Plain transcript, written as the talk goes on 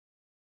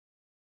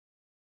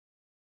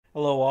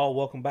Hello all,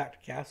 welcome back to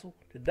Castle.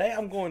 Today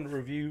I'm going to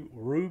review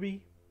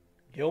Ruby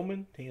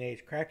Gillman,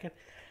 Teenage Kraken.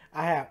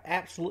 I have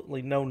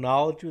absolutely no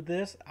knowledge of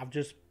this. I've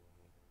just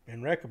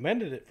been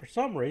recommended it for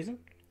some reason.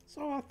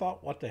 So I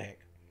thought, what the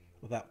heck.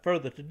 Without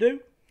further ado.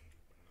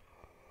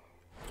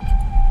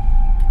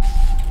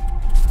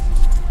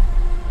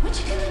 What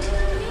you gonna do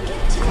when we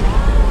get to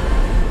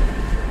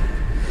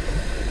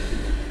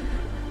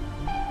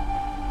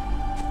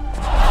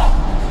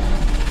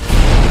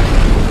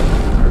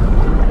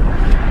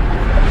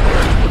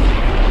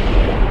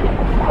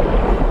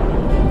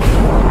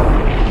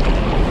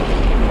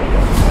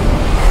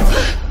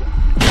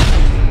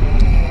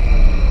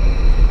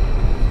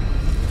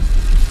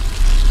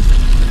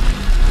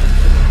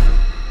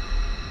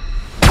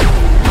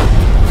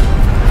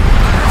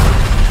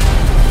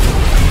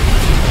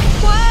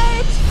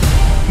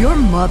Your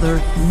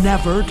mother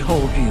never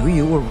told you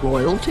you were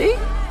royalty?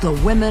 The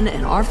women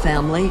in our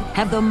family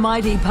have the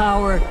mighty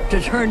power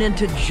to turn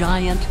into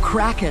giant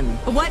Kraken.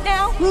 What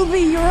now? Ruby,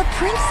 you're a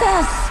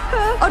princess!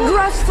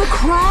 Address the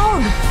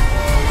crowd!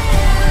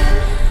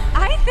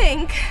 I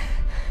think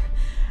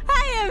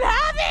I am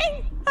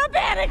having a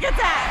panic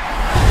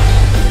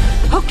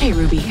attack! Okay,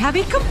 Ruby, have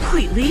a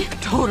completely,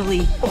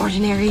 totally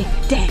ordinary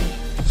day.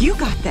 You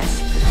got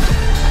this.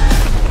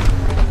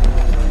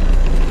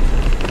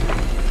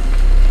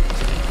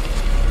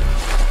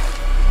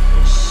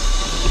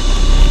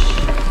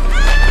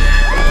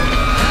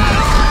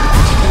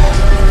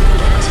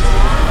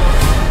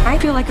 I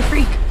feel like a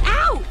freak.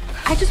 Ow!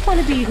 I just want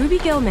to be Ruby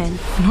Gillman,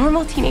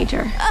 normal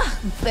teenager. Ugh,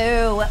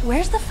 boo.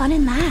 Where's the fun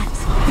in that?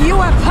 You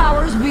have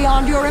powers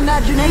beyond your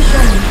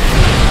imagination.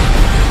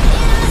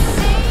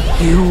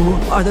 You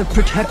are the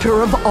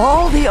protector of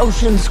all the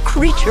ocean's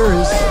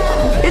creatures.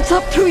 It's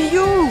up to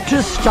you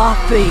to stop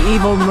the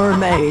evil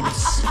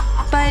mermaids.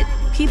 But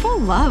people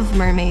love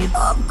mermaids.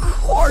 Of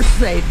course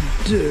they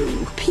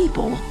do.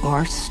 People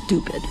are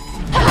stupid.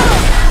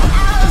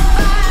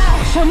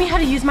 Show me how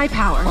to use my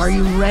powers. Are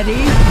you ready?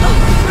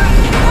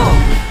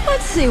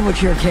 Let's see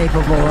what you're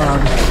capable of.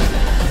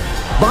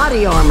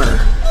 Body armor.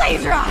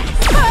 Laser eyes!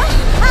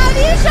 How do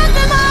you shut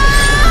them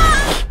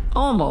off?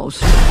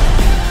 Almost.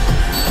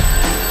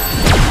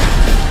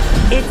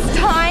 It's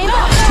time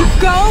to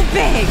go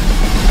big!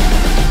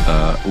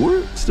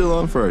 We're still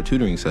on for our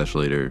tutoring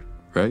session later,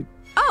 right?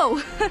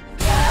 Oh!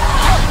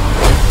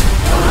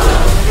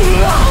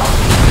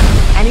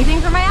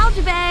 Anything for my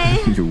algebra?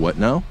 You're what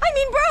now? I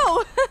mean,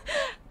 bro!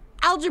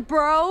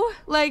 Algebro?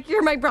 Like,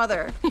 you're my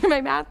brother. You're my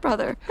math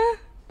brother.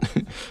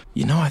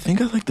 You know, I think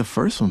I like the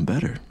first one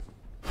better.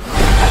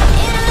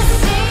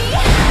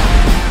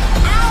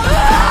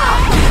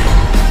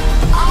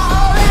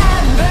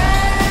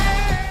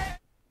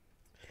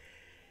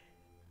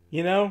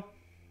 You know,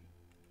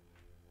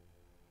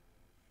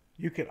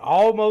 you can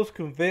almost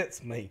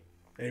convince me,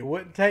 it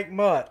wouldn't take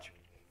much,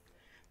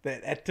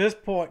 that at this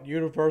point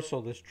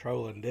Universal is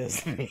trolling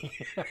Disney.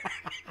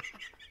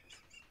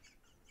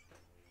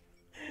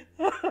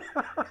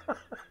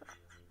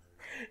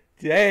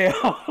 Damn.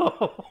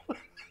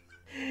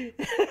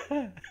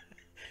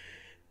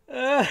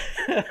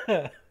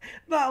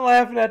 Not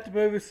laughing at the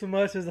movie so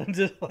much as I'm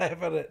just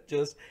laughing at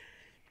just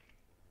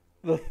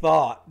the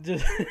thought.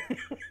 Just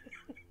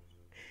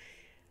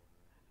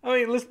I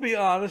mean, let's be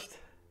honest.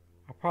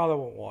 I probably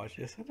won't watch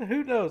this.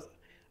 Who knows?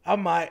 I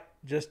might,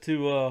 just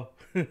to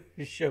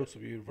show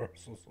some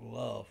Universal some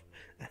love.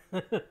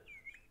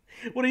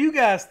 What do you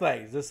guys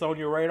think? Is this on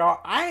your radar?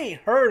 I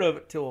ain't heard of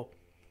it till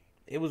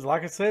it was,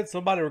 like I said,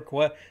 somebody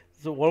requested.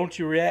 So why don't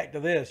you react to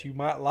this? You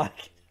might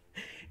like it.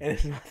 And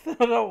it's not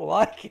that I don't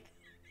like it.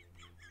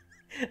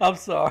 I'm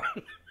sorry.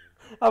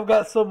 I've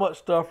got so much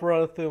stuff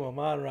running through my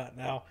mind right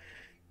now.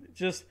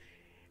 Just,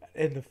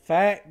 and the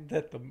fact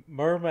that the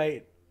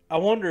mermaid, I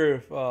wonder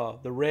if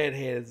the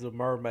redhead is a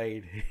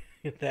mermaid.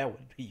 That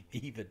would be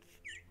even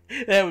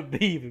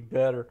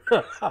better.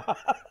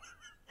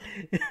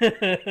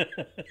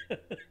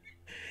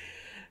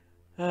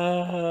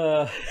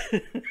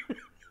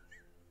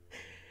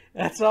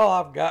 That's all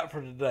I've got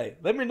for today.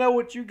 Let me know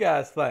what you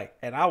guys think,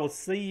 and I will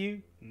see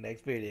you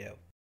next video.